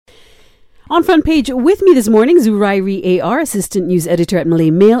On front page with me this morning, Zurairi AR, Assistant News Editor at Malay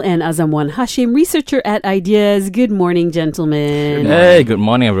Mail, and Azamwan Hashim, Researcher at Ideas. Good morning, gentlemen. Hey, good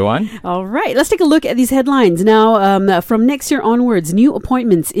morning, everyone. All right, let's take a look at these headlines. Now, from next year onwards, new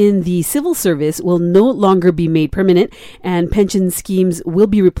appointments in the civil service will no longer be made permanent, and pension schemes will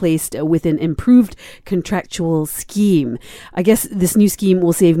be replaced with an improved contractual scheme. I guess this new scheme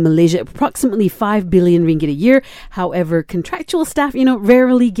will save Malaysia approximately 5 billion ringgit a year. However, contractual staff,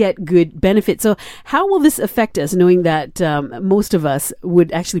 rarely get good benefits. So how will this affect us, knowing that most of us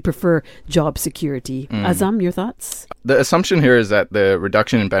would actually prefer job security? Azam, your thoughts? The assumption here is that the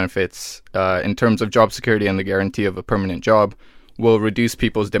reduction in benefits in terms of job security and the guarantee of a permanent job will reduce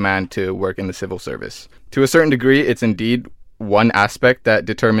people's demand to work in the civil service. To a certain degree, it's indeed one aspect that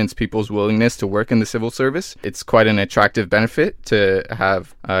determines people's willingness to work in the civil service. It's quite an attractive benefit to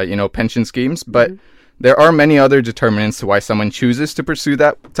have, pension schemes, but there are many other determinants to why someone chooses to pursue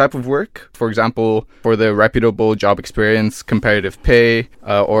that type of work. For example, for the reputable job experience, competitive pay,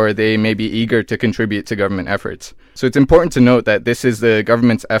 or they may be eager to contribute to government efforts. So it's important to note that this is the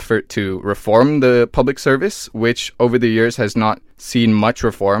government's effort to reform the public service, which over the years has not seen much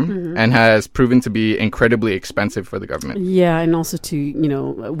reform and has proven to be incredibly expensive for the government. Yeah, and also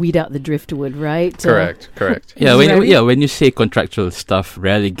to, weed out the driftwood, right? Correct. Yeah, when you say contractual stuff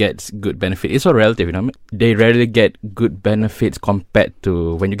rarely gets good benefit, it's all relative, They rarely get good benefits compared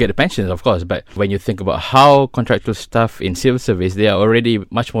to when you get the pensions, of course. But when you think about how contractual stuff in civil service, they are already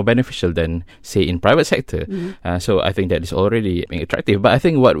much more beneficial than, say, in private sector. So I think that is already attractive. But I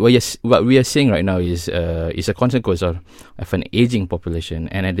think what we are seeing right now is a consequence of an aging population,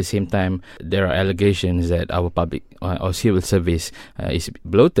 and at the same time, there are allegations that our public or civil service is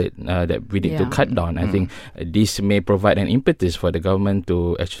bloated, that we need to cut down. I think this may provide an impetus for the government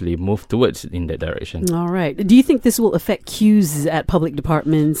to actually move towards in that direction. All right. Do you think this will affect queues at public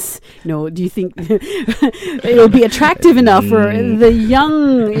departments? Do you think it will be attractive enough for the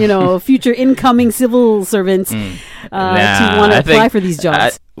young, future incoming civil servants to want to apply for these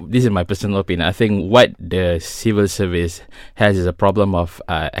jobs? This is my personal opinion. I think what the civil service has is a problem of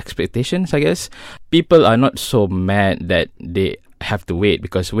expectations, I guess. People are not so mad that they have to wait,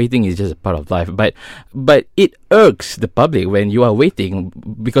 because waiting is just a part of life. But it irks the public when you are waiting,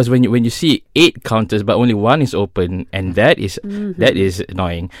 because when you see 8 counters but only 1 is open, and that is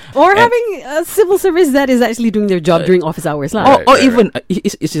annoying. Or having a civil service that is actually doing their job during office hours.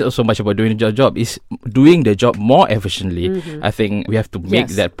 It's not so much about doing the job, it's doing the job more efficiently. I think we have to make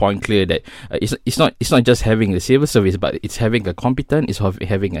that point clear, that it's not just having the civil service, but it's having a competent, it's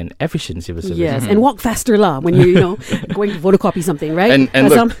having an efficient civil service. Yes, and walk faster when you going to photocopy something, right? And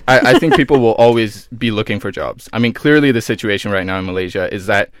look, I think people will always be looking for jobs. I mean, clearly the situation right now in Malaysia is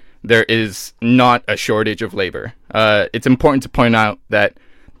that there is not a shortage of labor. It's important to point out that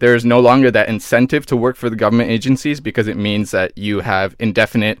there is no longer that incentive to work for the government agencies, because it means that you have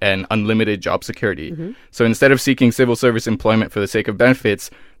indefinite and unlimited job security. So instead of seeking civil service employment for the sake of benefits,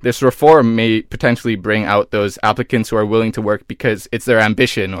 this reform may potentially bring out those applicants who are willing to work because it's their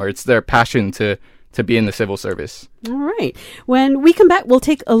ambition or it's their passion to be in the civil service. All right. When we come back, we'll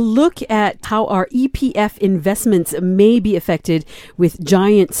take a look at how our EPF investments may be affected with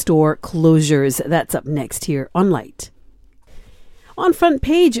giant store closures. That's up next here on Light. On front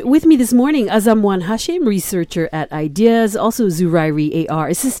page with me this morning, Azamwan Hashim, Researcher at Ideas, also Zurairi AR,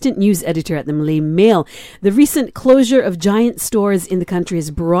 Assistant News Editor at the Malay Mail. The recent closure of giant stores in the country has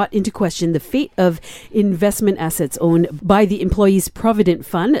brought into question the fate of investment assets owned by the Employees Provident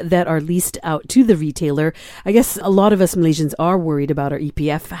Fund that are leased out to the retailer. I guess a lot of us Malaysians are worried about our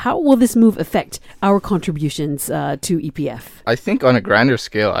EPF. How will this move affect our contributions to EPF? I think on a grander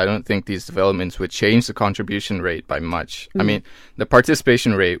scale, I don't think these developments would change the contribution rate by much. I mean, the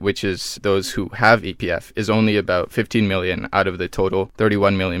participation rate, which is those who have EPF, is only about 15 million out of the total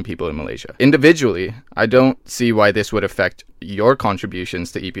 31 million people in Malaysia. Individually, I don't see why this would affect your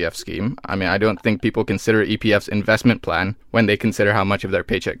contributions to EPF scheme. I mean, I don't think people consider EPF's investment plan when they consider how much of their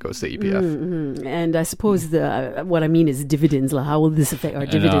paycheck goes to EPF. And I suppose what I mean is dividends. How will this affect our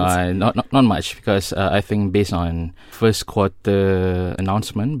dividends? Not much, because I think based on first quarter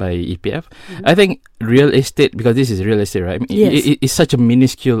announcement by EPF, I think real estate, because this is real estate, right? It's such a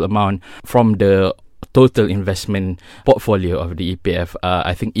minuscule amount from the total investment portfolio of the EPF.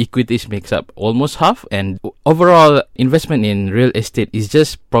 I think equities makes up almost half, and overall investment in real estate is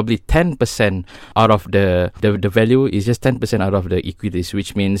just probably 10% out of the value is just 10% out of the equities,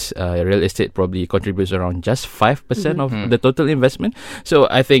 which means real estate probably contributes around just 5% of the total investment. So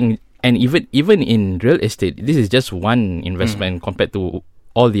I think, and even in real estate, this is just one investment compared to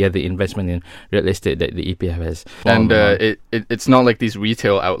all the other investment in real estate that the EPF has. And it's not like these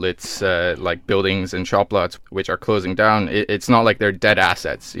retail outlets like buildings and shop lots which are closing down. It's not like they're dead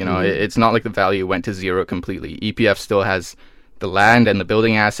assets. You know, it's not like the value went to zero completely. EPF still has the land and the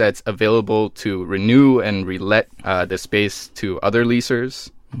building assets available to renew and relet the space to other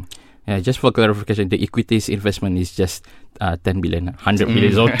leasers. Yeah, just for clarification, the equities investment is just 10 billion. 100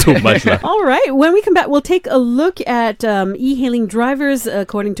 billion is all too much. All right. When we come back, we'll take a look at e-hailing drivers.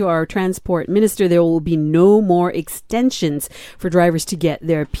 According to our transport minister, there will be no more extensions for drivers to get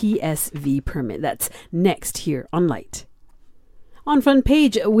their PSV permit. That's next here on Light. On front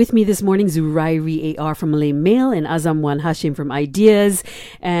page with me this morning, Zurairi AR from Malay Mail and Azam Wan Hashim from Ideas.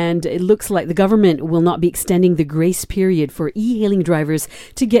 And it looks like the government will not be extending the grace period for e-hailing drivers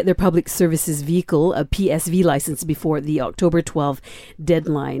to get their public services vehicle, a PSV license, before the October 12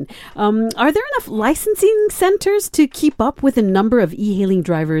 deadline. Are there enough licensing centers to keep up with the number of e-hailing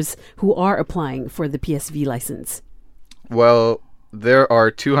drivers who are applying for the PSV license? Well, there are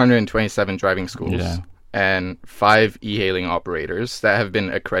 227 driving schools. Yeah. And 5 e-hailing operators that have been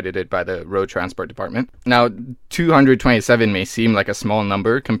accredited by the Road Transport Department. Now, 227 may seem like a small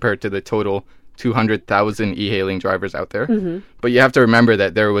number compared to the total 200,000 e-hailing drivers out there. But you have to remember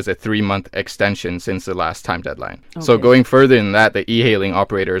that there was a 3-month extension since the last time deadline. Okay. So going further than that, the e-hailing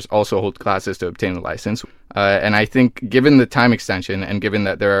operators also hold classes to obtain the license. And I think given the time extension and given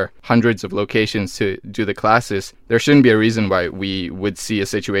that there are hundreds of locations to do the classes, there shouldn't be a reason why we would see a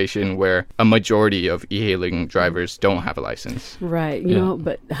situation where a majority of e-hailing drivers don't have a license. Right. You know,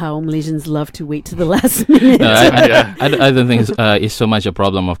 but how Malaysians love to wait to the last minute. I don't think it's so much a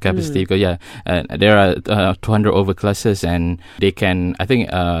problem of capacity because, there are 200 over classes and they can, I think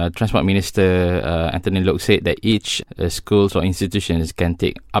Transport Minister Anthony Loke said that each schools or institutions can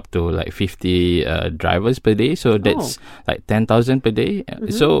take up to like 50 drivers per day, so that's like 10,000 per day.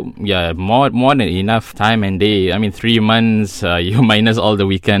 So more than enough time and day. I mean, 3 months, you minus all the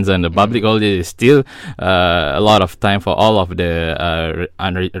weekends and the public holiday is still a lot of time for all of the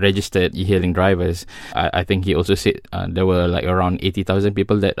unregistered e-hailing drivers. I think he also said there were like around 80,000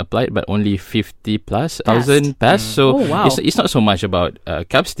 people that applied, but only 50 plus thousand passed. So it's not so much about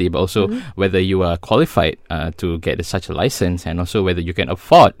capacity, but also whether you are qualified to get such a license, and also whether you can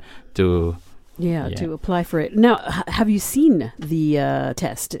afford to to apply for it. Now, have you seen the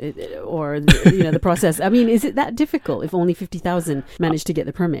test or the process? I mean, is it that difficult if only 50,000 managed to get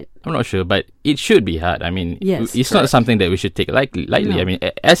the permit? I'm not sure, but it should be hard. I mean, it's not something that we should take lightly. No. I mean,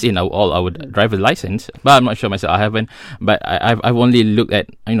 as in all our driver's license, but I'm not sure myself. I haven't, but I've only looked at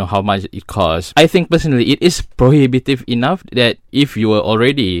how much it costs. I think personally, it is prohibitive enough that if you are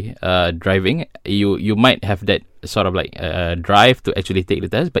already driving, you might have that sort of like drive to actually take the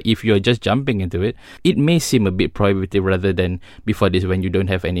test. But if you're just jumping into it, it may seem a bit prohibitive rather than before this when you don't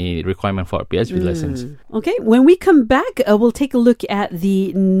have any requirement for a PSV license. Okay, when we come back, we'll take a look at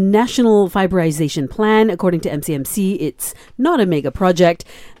the National Fiberization Plan. According to MCMC, it's not a mega project.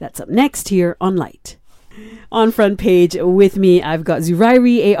 That's up next here on Light. On front page with me, I've got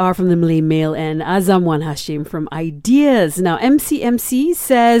Zurairi AR from the Malay Mail and Azam Wan Hashim from Ideas. Now, MCMC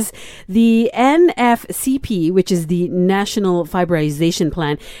says the NFCP, which is the National Fiberization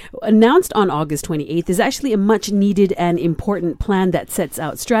Plan, announced on August 28th, is actually a much needed and important plan that sets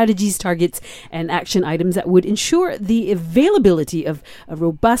out strategies, targets, and action items that would ensure the availability of a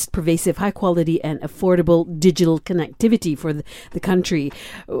robust, pervasive, high quality, and affordable digital connectivity for the country.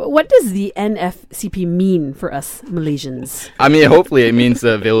 What does the NFCP mean for us Malaysians? I mean, hopefully it means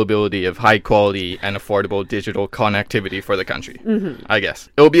the availability of high quality and affordable digital connectivity for the country. I guess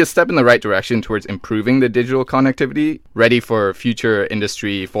it will be a step in the right direction towards improving the digital connectivity, ready for future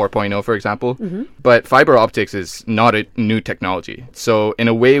Industry 4.0, for example. But fiber optics is not a new technology, so in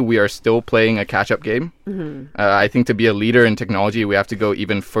a way we are still playing a catch-up game. I think to be a leader in technology, we have to go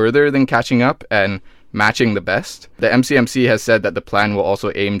even further than catching up and matching the best. The MCMC has said that the plan will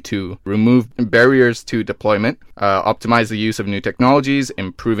also aim to remove barriers to deployment, optimize the use of new technologies,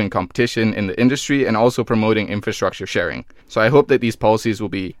 improving competition in the industry, and also promoting infrastructure sharing. So I hope that these policies will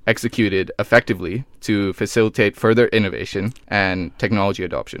be executed effectively to facilitate further innovation and technology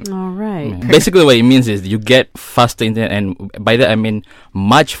adoption. All right. Basically what it means is you get faster internet, and by that I mean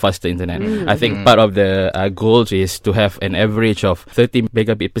much faster internet. I think part of the goals is to have an average of 30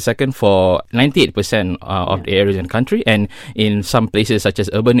 megabit per second for 98% of the areas in the country, and in some places such as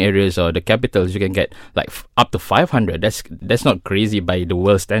urban areas or the capitals you can get like up to 500. That's not crazy by the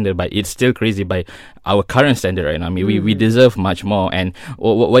world standard, but it's still crazy by our current standard right now. I mean, we deserve much more. And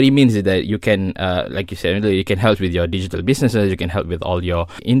what it means is that you can, like you said earlier, you can help with your digital businesses, you can help with all your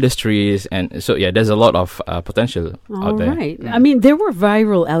industries. And so, there's a lot of potential out there. All right. I mean, there were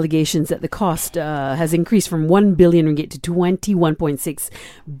viral allegations that the cost has increased from 1 billion ringgit to 21.6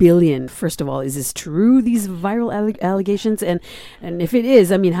 billion. First of all, is this true, these viral allegations? And if it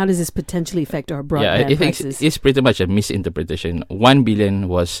is, I mean, how does this potentially affect our broadband prices? It's pretty much a misinterpretation. 1 billion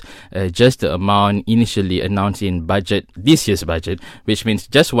was just the amount initially announced in this year's budget, which means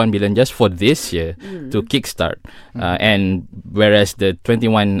just 1 billion just for this year to kickstart. And whereas the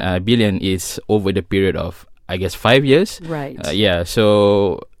 21 billion is over the period of, I guess, 5 years. Right.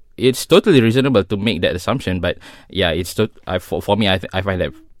 So it's totally reasonable to make that assumption, but for me, I find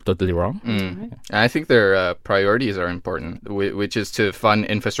that totally wrong. And I think their priorities are important, which is to fund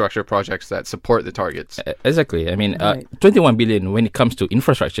infrastructure projects that support the targets. Exactly. I mean, 21 billion when it comes to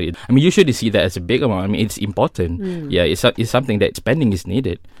infrastructure, I mean, you should see that as a big amount. I mean, it's important. It's something that spending is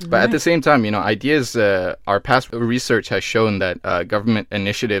needed. But at the same time, ideas, our past research has shown that government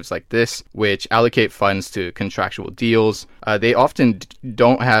initiatives like this, which allocate funds to contractual deals, they often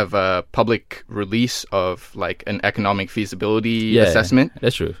don't have a public release of like an economic feasibility assessment.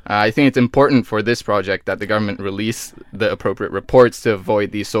 That's true. I think it's important for this project that the government release the appropriate reports to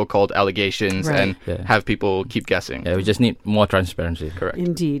avoid these so-called allegations and have people keep guessing. Yeah, we just need more transparency. Correct.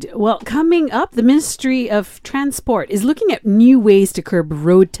 Indeed. Well, coming up, the Ministry of Transport is looking at new ways to curb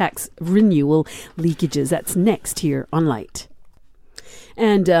road tax renewal leakages. That's next here on Light.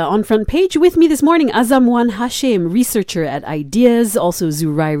 And on front page with me this morning, Azamwan Hashim, researcher at Ideas, also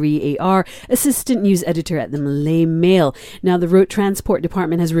Zurairi AR, assistant news editor at the Malay Mail. Now, the Road Transport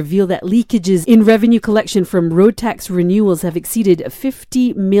Department has revealed that leakages in revenue collection from road tax renewals have exceeded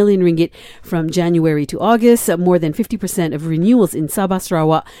 50 million ringgit from January to August. More than 50% of renewals in Sabah,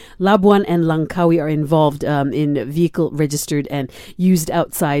 Sarawak, Labuan and Langkawi are involved in vehicle registered and used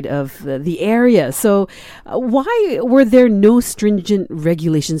outside of the area. So why were there no stringent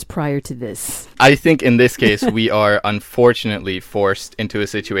regulations prior to this? I think in this case, we are unfortunately forced into a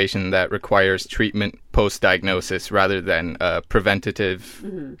situation that requires treatment post-diagnosis rather than preventative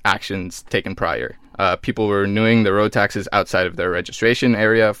actions taken prior. People were renewing the road taxes outside of their registration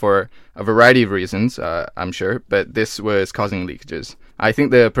area for a variety of reasons, I'm sure, but this was causing leakages. I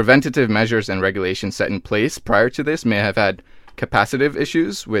think the preventative measures and regulations set in place prior to this may have had capacitive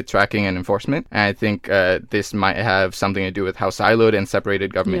issues with tracking and enforcement. And I think this might have something to do with how siloed and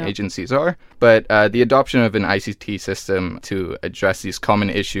separated government agencies are. But the adoption of an ICT system to address these common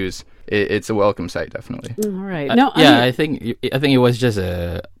issues, it's a welcome sight, definitely. All right. I think it was just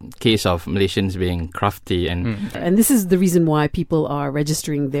a case of Malaysians being crafty and this is the reason why people are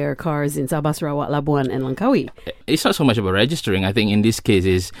registering their cars in Sabah, Sarawak, Labuan and Langkawi. It's not so much about registering. I think in this case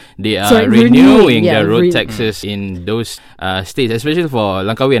is they are renewing their road taxes in those states, especially for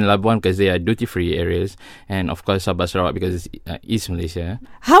Langkawi and Labuan because they are duty-free areas, and of course Sabah, Sarawak because it's East Malaysia.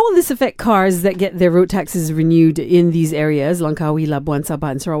 How will this affect cars that get their road taxes renewed in these areas, Langkawi, Labuan,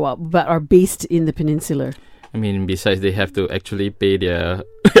 Sabah and Sarawak, but are based in the peninsular? I mean, besides they have to actually pay their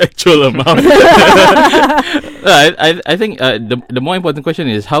actual amount. I think the more important question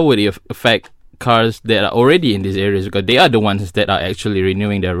is how would it affect cars that are already in these areas, because they are the ones that are actually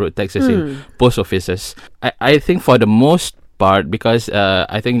renewing their road taxes in post offices. I think for the most part, because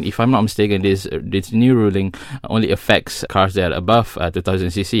I think if I'm not mistaken, this new ruling only affects cars that are above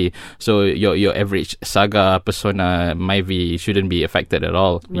 2000cc. So your average Saga, Persona, Myvi shouldn't be affected at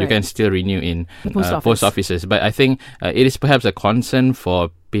all. Right. You can still renew in post offices. But I think it is perhaps a concern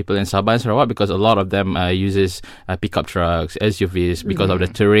for people in Sabah and Sarawak because a lot of them uses pickup trucks, SUVs because of the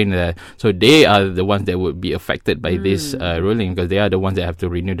terrain there. So they are the ones that would be affected by this ruling because they are the ones that have to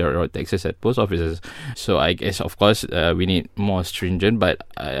renew their road taxes at post offices. So I guess, of course, we need more stringent, but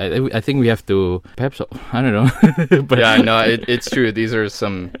I think we have to perhaps, I don't know. But it's true. These are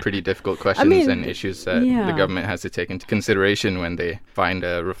some pretty difficult questions and issues that the government has to take into consideration when they find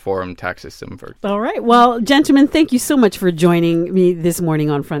a reformed tax system. All right. Well, gentlemen, thank you so much for joining me this morning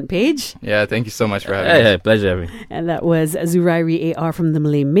on Front Page. Yeah, thank you so much for having me. Yeah, pleasure having me. And that was Zurairi AR from the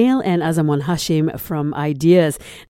Malay Mail and Azamwan Hashim from Ideas.